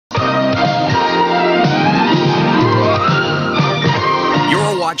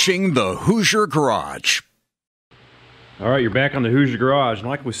watching the Hoosier Garage. All right, you're back on the Hoosier Garage, and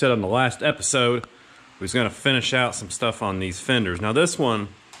like we said on the last episode, we was going to finish out some stuff on these fenders. Now this one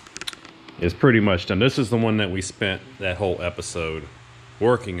is pretty much done. This is the one that we spent that whole episode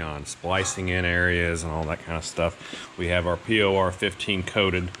working on, splicing in areas and all that kind of stuff. We have our POR 15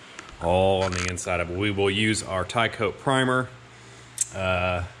 coated all on the inside of it. We will use our tie coat primer.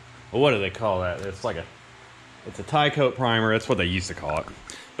 Well, what do they call that? It's a tie coat primer. That's what they used to call it.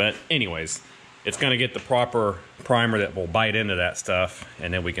 But anyways, it's going to get the proper primer that will bite into that stuff,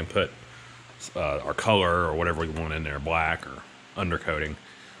 and then we can put our color or whatever we want in there, black or undercoating.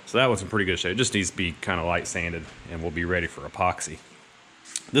 So that one's in pretty good shape. It just needs to be kind of light sanded, and we'll be ready for epoxy.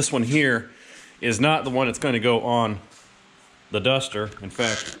 This one here is not the one that's going to go on the duster. In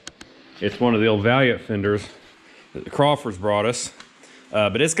fact, it's one of the old Valiant fenders that the Crawfords brought us.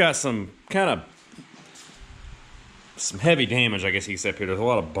 But it's got some heavy damage, I guess you could say up here. There's a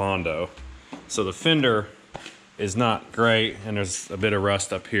lot of Bondo. So the fender is not great, and there's a bit of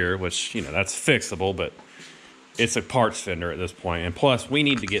rust up here, which, you know, that's fixable, but it's a parts fender at this point. And plus, we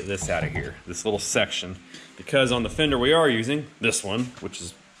need to get this out of here, this little section, because on the fender we are using, this one, which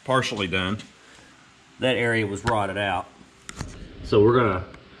is partially done, that area was rotted out. So we're gonna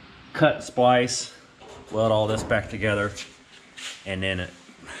cut, splice, weld all this back together, and then,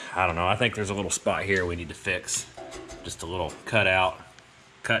 I don't know, I think there's a little spot here we need to fix. Just a little cut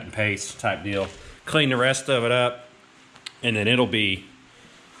and paste type deal. Clean the rest of it up, and then it'll be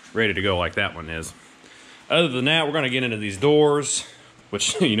ready to go like that one is. Other than that, we're going to get into these doors,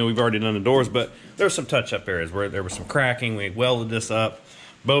 which, you know, we've already done the doors, but there's some touch-up areas where there was some cracking. We welded this up.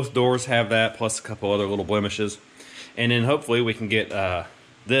 Both doors have that, plus a couple other little blemishes. And then hopefully we can get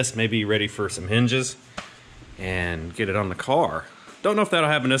this maybe ready for some hinges and get it on the car. Don't know if that'll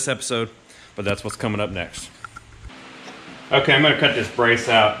happen this episode, but that's what's coming up next. Okay, I'm going to cut this brace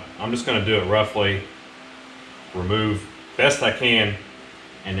out. I'm just going to do it roughly, remove best I can,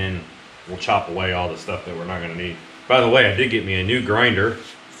 and then we'll chop away all the stuff that we're not going to need. By the way, I did get me a new grinder,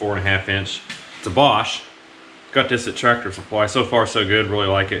 4.5 inch. It's a Bosch. Got this at Tractor Supply. So far, so good. Really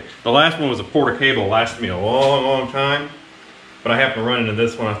like it. The last one was a Porter cable. Lasted me a long, long time. But I have to run into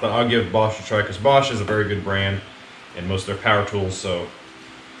this one. I thought I'll give Bosch a try, because Bosch is a very good brand in most of their power tools. So,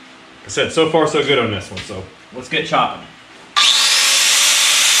 like I said, so far, so good on this one. So, let's get chopping.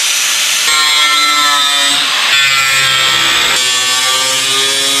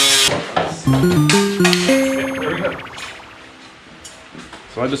 Okay, there we go.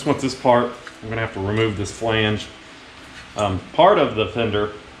 So I just want this part. I'm going to have to remove this flange. Part of the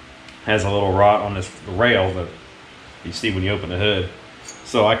fender has a little rot on this rail that you see when you open the hood.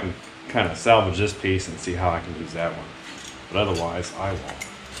 So I can kind of salvage this piece and see how I can use that one. But otherwise, I will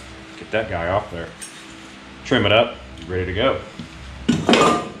get that guy off there, trim it up, ready to go.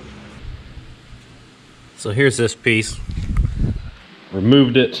 So here's this piece.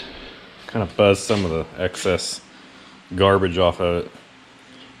 Removed it, kind of buzzed some of the excess garbage off of it,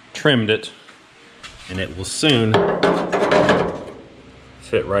 trimmed it, and it will soon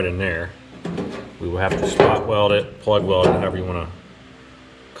fit right in there. We will have to spot weld it, plug weld it, however you want to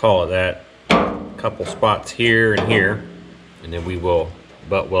call it that. A couple spots here and here, and then we will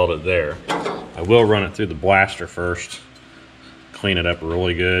butt weld it there. I will run it through the blaster first, clean it up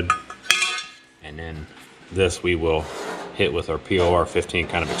really good, and then this we will hit with our POR 15,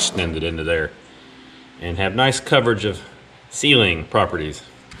 kind of extend it into there, and have nice coverage of sealing properties.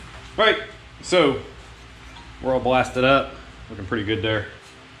 All right, so we're all blasted up, looking pretty good there.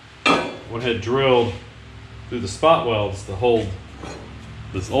 Went ahead, drilled through the spot welds to hold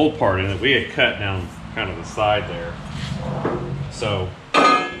this old part in it. We had cut down kind of the side there, so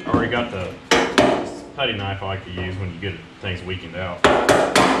I already got the putty knife I like to use when you get things weakened out.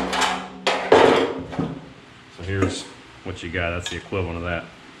 So here's what you got. That's the equivalent of that.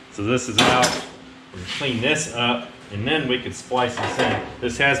 So this is out. We're gonna clean this up, and then we could splice this in.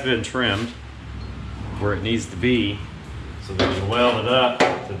 This has been trimmed where it needs to be, so that we can weld it up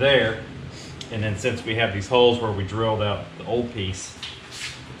to there. And then since we have these holes where we drilled out the old piece,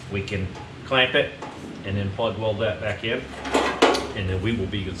 we can clamp it and then plug weld that back in, and then we will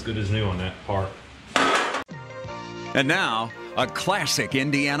be as good as new on that part. And now, a classic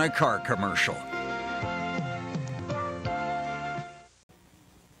Indiana car commercial.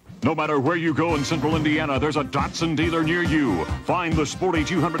 No matter where you go in central Indiana, there's a Datsun dealer near you. Find the sporty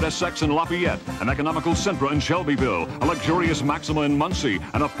 200SX in Lafayette, an economical Sentra in Shelbyville, a luxurious Maxima in Muncie,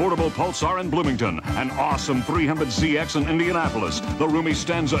 an affordable Pulsar in Bloomington, an awesome 300ZX in Indianapolis, the roomy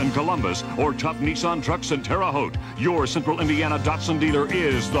Stanza in Columbus, or tough Nissan trucks in Terre Haute. Your central Indiana Datsun dealer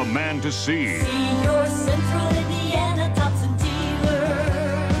is the man to see. See your central Indiana Datsun dealer.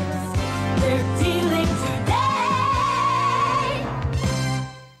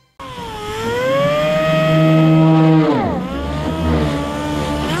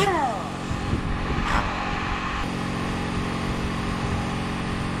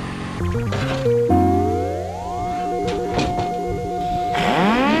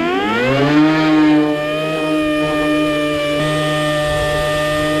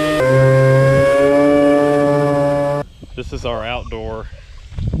 is our outdoor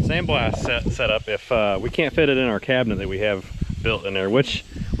sandblast setup. If we can't fit it in our cabinet that we have built in there, which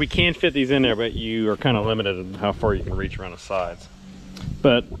we can fit these in there, but you are kind of limited in how far you can reach around the sides.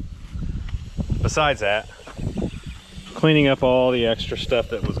 But besides that, cleaning up all the extra stuff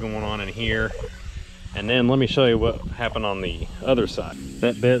that was going on in here. And then let me show you what happened on the other side.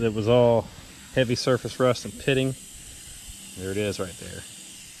 That bit that was all heavy surface rust and pitting, there it is right there.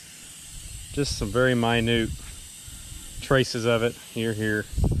 Just some very minute traces of it here.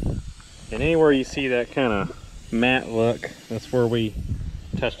 And anywhere you see that kind of matte look, that's where we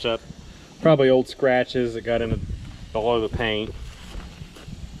touched up. Probably old scratches that got in below the paint.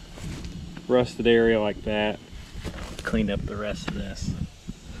 Rusted area like that. Cleaned up the rest of this.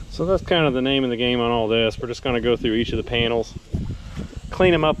 So that's kind of the name of the game on all this. We're just going to go through each of the panels,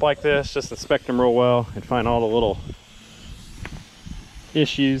 clean them up like this, just inspect them real well and find all the little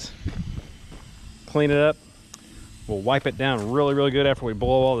issues. Clean it up. We'll wipe it down really good after we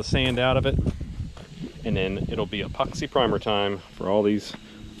blow all the sand out of it. And then it'll be epoxy primer time for all these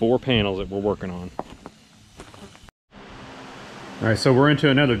 4 panels that we're working on. All right, so we're into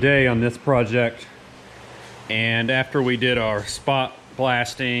another day on this project. And after we did our spot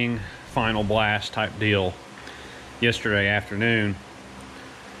blasting, final blast type deal yesterday afternoon,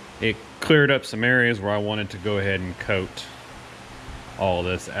 it cleared up some areas where I wanted to go ahead and coat all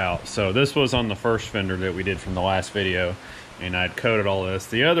this out. So this was on the first fender that we did from the last video, and I'd coated all this.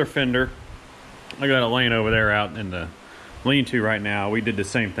 The other fender, I got it laying over there out in the lean-to right now. We did the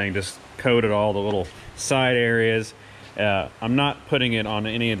same thing, just coated all the little side areas. I'm not putting it on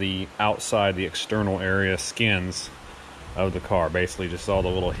any of the outside, the external area skins of the car, basically just all the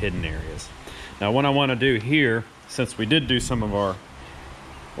little hidden areas. Now what I want to do here, since we did do some of our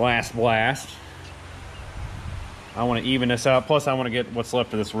last blast, I want to even this out, plus I want to get what's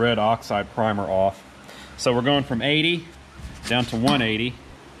left of this red oxide primer off. So we're going from 80 down to 180,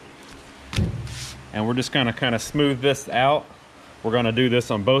 and we're just going to kind of smooth this out. We're going to do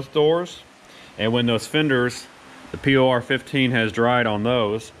this on both doors, and when those fenders, the POR 15 has dried on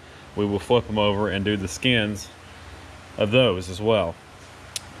those, we will flip them over and do the skins of those as well.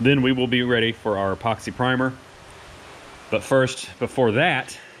 Then we will be ready for our epoxy primer. But first, before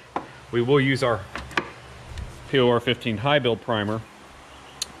that, we will use our POR 15 high build primer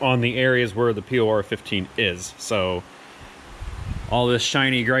on the areas where the POR 15 is. So all this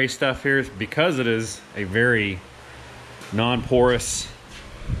shiny gray stuff here, because it is a very non-porous,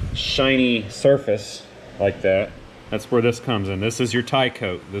 shiny surface like that, that's where this comes in. This is your tie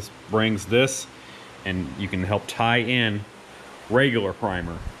coat. This brings this, and you can help tie in regular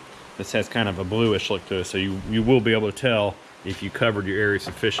primer. This has kind of a bluish look to it, so you will be able to tell if you covered your area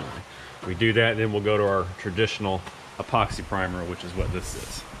sufficiently. We do that, then we'll go to our traditional epoxy primer, which is what this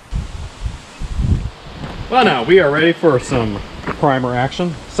is. Well, now we are ready for some primer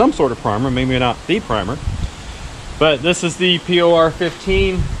action. Some sort of primer, maybe not the primer, but this is the POR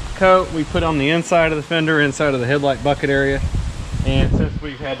 15 coat we put on the inside of the fender, inside of the headlight bucket area. And since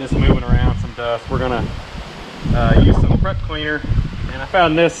we've had this moving around some dust, we're gonna use some prep cleaner. And I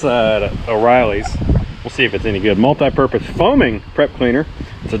found this at O'Reilly's. We'll see if it's any good. Multi-purpose foaming prep cleaner.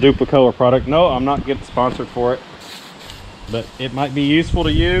 It's a Duplicolor product. No, I'm not getting sponsored for it, but it might be useful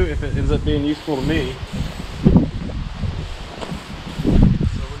to you if it ends up being useful to me. So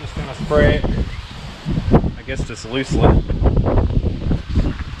we're just gonna spray it, I guess just loosely.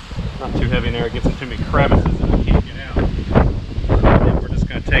 Not too heavy in there, it gets into too many crevices that we can't get out. Then we're just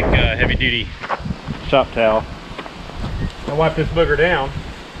going to take a heavy duty shop towel and wipe this booger down.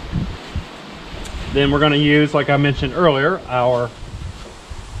 Then we're going to use, like I mentioned earlier, our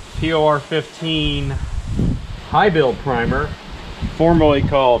POR 15 high build primer, formerly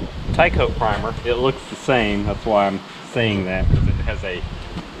called tie coat primer. It looks the same, that's why I'm saying that, because it has a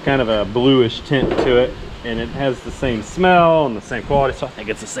kind of a bluish tint to it. And it has the same smell and the same quality, so I think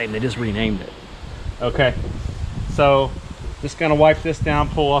it's the same. They just renamed it. Okay, so just gonna wipe this down,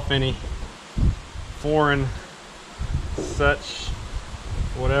 pull off any foreign such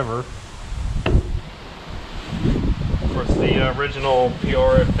whatever. Of course, the original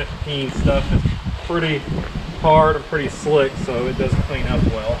POR 15 stuff is pretty hard and pretty slick, so it does clean up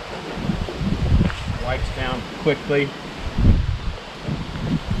well. Wipes down quickly.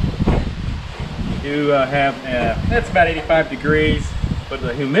 Do have it's about 85 degrees, but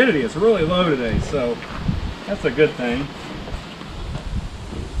the humidity is really low today, so that's a good thing.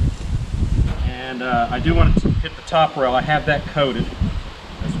 And I do want to hit the top rail. I have that coated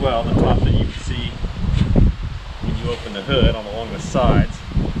as well, the top that you can see when you open the hood along the sides.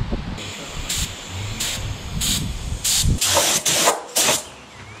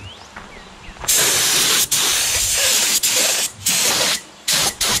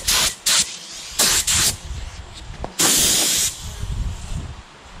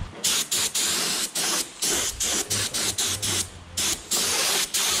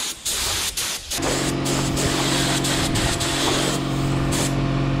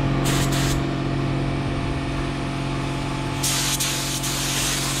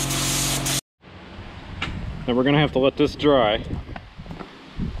 Now we're gonna have to let this dry.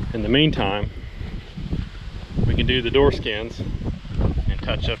 In the meantime, we can do the door skins and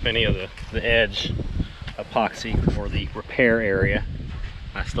touch up any of the edge epoxy or the repair area.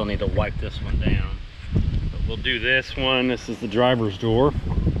 I still need to wipe this one down, but we'll do this one. This is the driver's door.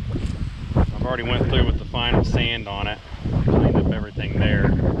 I've already went through with the final sand on it, cleaned up everything there.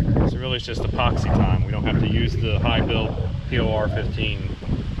 So really it's just epoxy time. We don't have to use the high build POR 15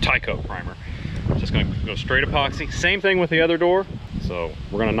 Tyco primer. Just gonna go straight epoxy. Same thing with the other door. So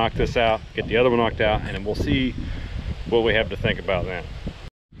we're gonna knock this out, get the other one knocked out, and then we'll see what we have to think about then.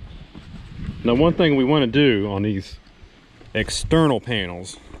 Now one thing we want to do on these external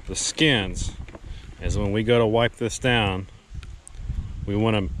panels, the skins, is when we go to wipe this down, we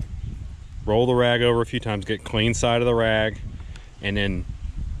want to roll the rag over a few times, get clean side of the rag, and then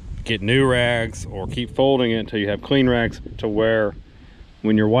get new rags or keep folding it until you have clean rags, to where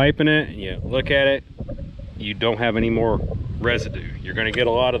when you're wiping it and you look at it, you don't have any more residue. You're going to get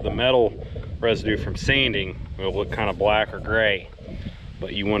a lot of the metal residue from sanding. It'll look kind of black or gray,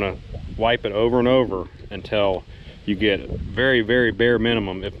 but you want to wipe it over and over until you get very, very bare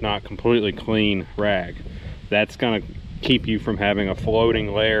minimum, if not completely clean rag. That's going to keep you from having a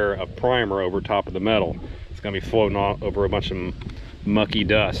floating layer of primer over top of the metal. It's going to be floating over a bunch of mucky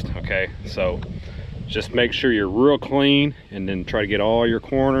dust. Okay, so just make sure you're real clean, and then try to get all your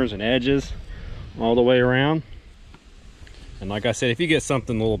corners and edges all the way around. And like I said, if you get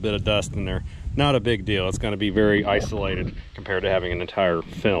something, a little bit of dust in there, not a big deal. It's going to be very isolated compared to having an entire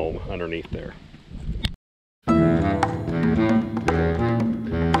film underneath there.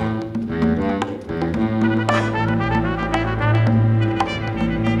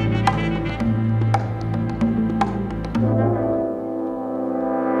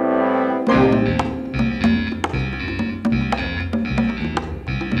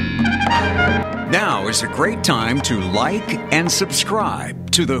 Now is a great time to like and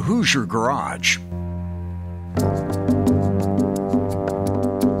subscribe to the Hoosier Garage.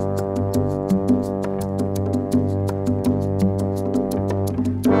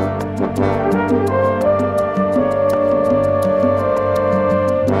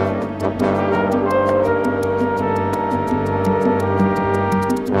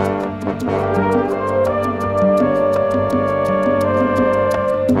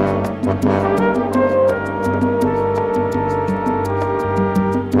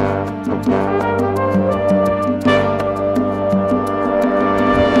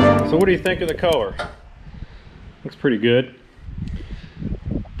 So what do you think of the color? Looks pretty good.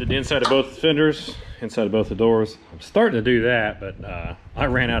 Did the inside of both the fenders, inside of both the doors. I'm starting to do that, but I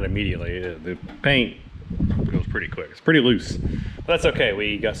ran out immediately. The paint goes pretty quick. It's pretty loose, but that's okay.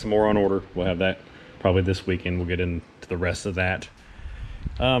 We got some more on order. We'll have that probably this weekend. We'll get into the rest of that.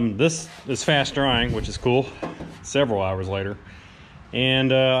 This is fast drying, which is cool. Several hours later.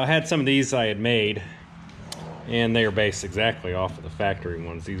 And I had some of these I had made, and they are based exactly off of the factory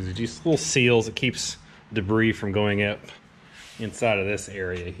ones. These are just little seals that keeps debris from going up inside of this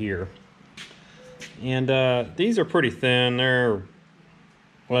area here. And these are pretty thin. They're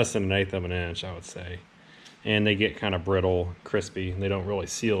less than 1/8 of an inch, I would say. And they get kind of brittle, crispy, and they don't really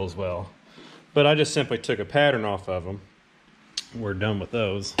seal as well. But I just simply took a pattern off of them. We're done with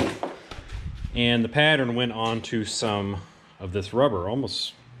those. And the pattern went onto some of this rubber,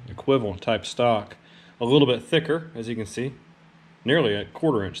 almost equivalent type stock. A little bit thicker, as you can see, nearly a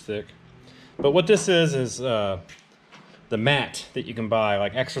 1/4 inch thick. But what this is the mat that you can buy,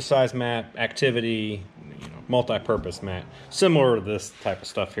 like exercise mat, activity, multi-purpose mat, similar to this type of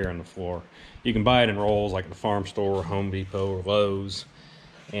stuff here on the floor. You can buy it in rolls, like the farm store, Home Depot, or Lowe's.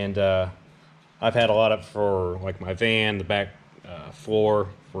 And I've had a lot of it for like my van, the back floor,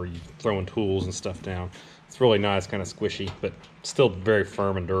 where you throwing tools and stuff down. It's really nice, kind of squishy, but still very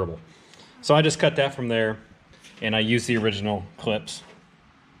firm and durable. So I just cut that from there, and I used the original clips,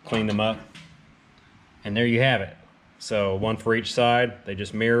 cleaned them up, and there you have it. So one for each side, they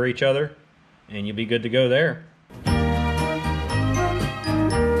just mirror each other, and you'll be good to go there.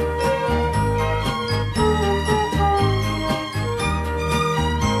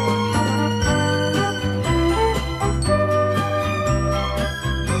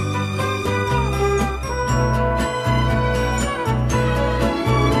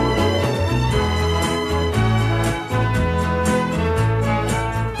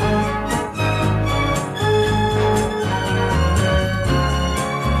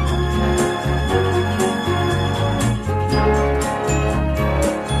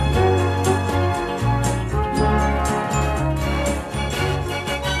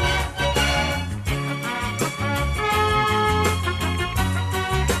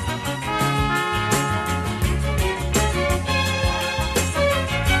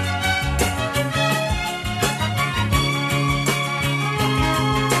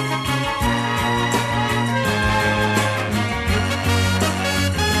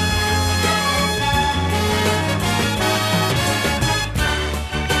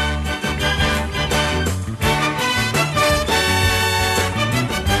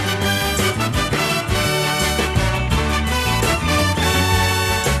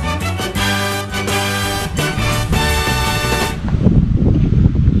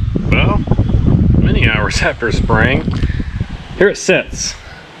 course, after spraying. Here it sits.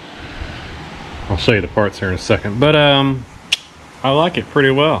 I'll show you the parts here in a second, but I like it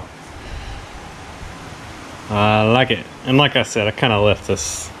pretty well. I like it, and like I said, I kind of left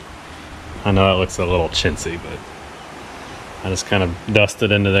this. I know it looks a little chintzy, but I just kind of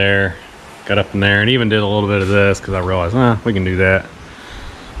dusted into there, got up in there, and even did a little bit of this because I realized, we can do that.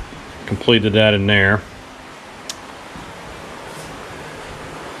 Completed that in there.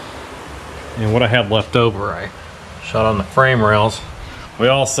 And what I had left over, I shot on the frame rails. We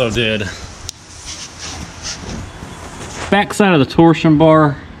also did backside of the torsion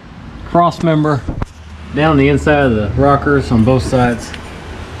bar, cross member, down the inside of the rockers on both sides.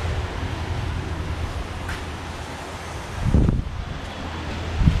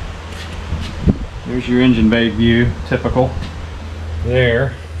 There's your engine bay view, typical.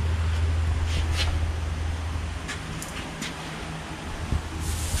 There.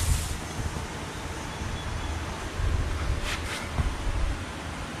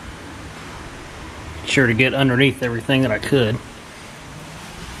 Sure to get underneath everything that I could.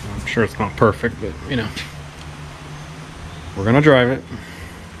 I'm sure it's not perfect, but you know, we're gonna drive it.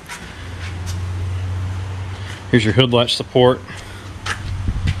 Here's your hood latch support.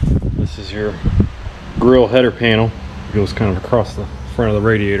 This is your grill header panel. It goes kind of across the front of the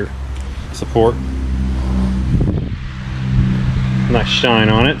radiator support. Nice shine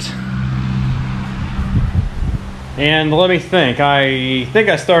on it. And let me think. I think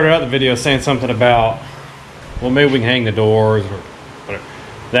I started out the video saying something about, well, maybe we can hang the doors or whatever.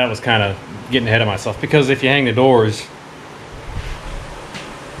 That was kind of getting ahead of myself, because if you hang the doors,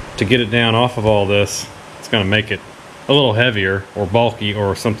 to get it down off of all this, it's going to make it a little heavier or bulky,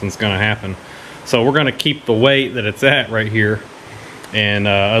 or something's going to happen. So we're going to keep the weight that it's at right here, and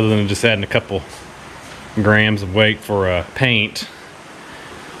other than just adding a couple grams of weight for paint,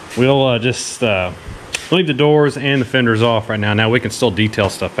 we'll just leave the doors and the fenders off right now. Now we can still detail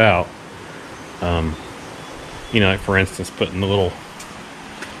stuff out. You know, like for instance, putting the little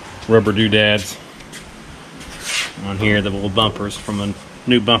rubber doodads on here, the little bumpers from a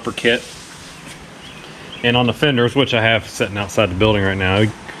new bumper kit. And on the fenders, which I have sitting outside the building right now,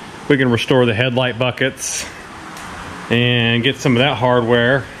 we can restore the headlight buckets and get some of that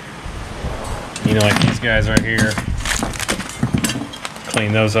hardware. You know, like these guys right here.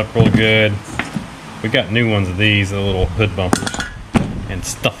 Clean those up real good. We got new ones of these, the little hood bumpers and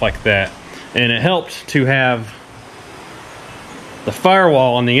stuff like that. And it helped to have the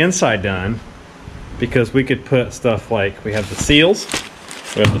firewall on the inside done, because we could put stuff like, we have the seals,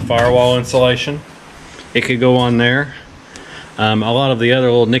 we have the firewall insulation. It could go on there. A lot of the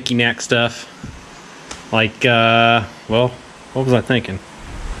other little knicky-knack stuff, like, well, what was I thinking?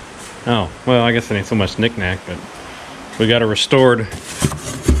 Oh, well, I guess it ain't so much knick-knack, but we got a restored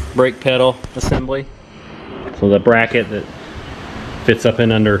brake pedal assembly. So the bracket that fits up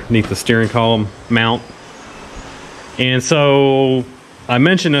in underneath the steering column mount. And so I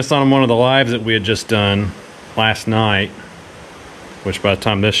mentioned this on one of the lives that we had just done last night, which by the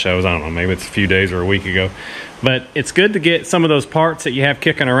time this shows, I don't know, maybe it's a few days or a week ago. But it's good to get some of those parts that you have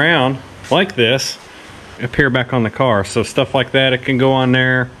kicking around like this appear back on the car. So stuff like that, it can go on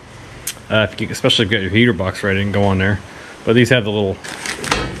there. If you, especially if you got your heater box ready, it can go on there. But these have the little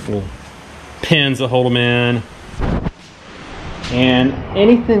pins that hold them in. And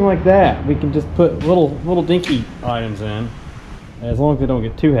anything like that, we can just put little dinky items in, as long as they don't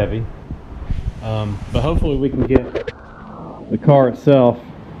get too heavy. But hopefully we can get the car itself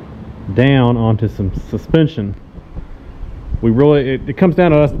down onto some suspension. We really, it comes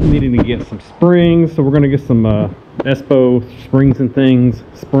down to us needing to get some springs, so we're going to get some Espo springs and things,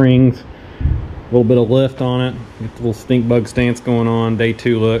 springs, a little bit of lift on it, get the little stink bug stance going on, day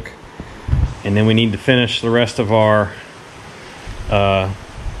 2 look. And then we need to finish the rest of our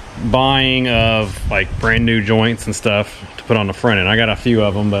buying of like brand new joints and stuff to put on the front end. I got a few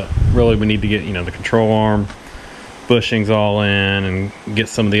of them, but really we need to get, you know, the control arm bushings all in and get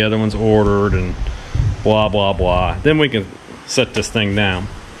some of the other ones ordered and blah blah blah. Then we can set this thing down.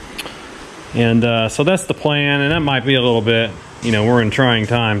 And so that's the plan, and that might be a little bit, you know, we're in trying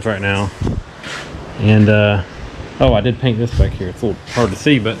times right now. And oh, I did paint this back here. It's a little hard to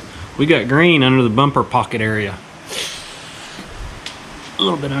see, but we got green under the bumper pocket area. A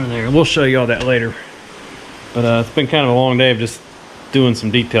little bit under there. We'll show you all that later. But it's been kind of a long day of just doing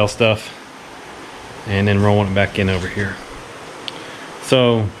some detail stuff and then rolling it back in over here.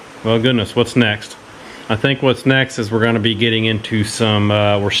 So, well, goodness, what's next? I think what's next is we're going to be getting into some,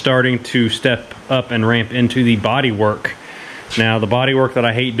 we're starting to step up and ramp into the body work. Now, the body work that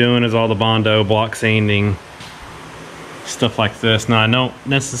I hate doing is all the Bondo, block sanding, stuff like this. Now, I don't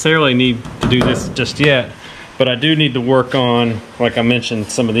necessarily need to do this just yet, but I do need to work on, like I mentioned,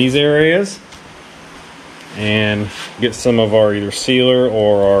 some of these areas and get some of our either sealer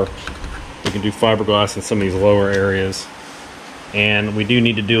or we can do fiberglass in some of these lower areas. And we do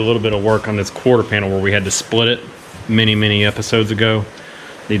need to do a little bit of work on this quarter panel where we had to split it many episodes ago.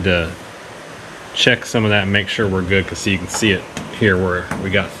 Need to check some of that and make sure we're good, because you can see it here where we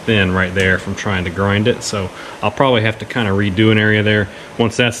got thin right there from trying to grind it. So I'll probably have to kind of redo an area there.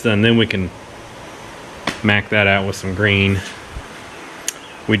 Once that's done, then we can mac that out with some green.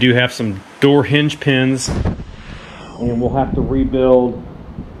 We do have some door hinge pins, and we'll have to rebuild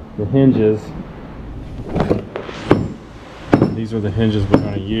the hinges. These are the hinges we're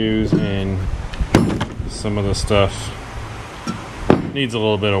going to use, and some of the stuff needs a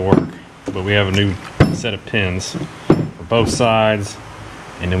little bit of work, but we have a new set of pins for both sides,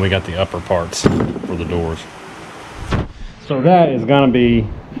 and then we got the upper parts for the doors. So that is going to be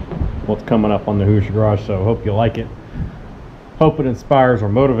what's coming up on the Hoosier Garage. So hope you like it. Hope it inspires or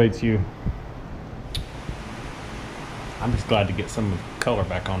motivates you. I'm just glad to get some color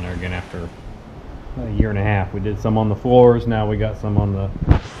back on there again after a year and a half. We did some on the floors, now we got some on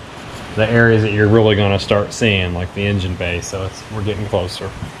the areas that you're really going to start seeing, like the engine bay. So we're getting closer.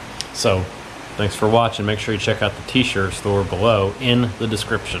 So thanks for watching. Make sure you check out the t-shirt store below in the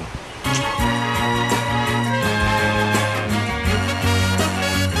description.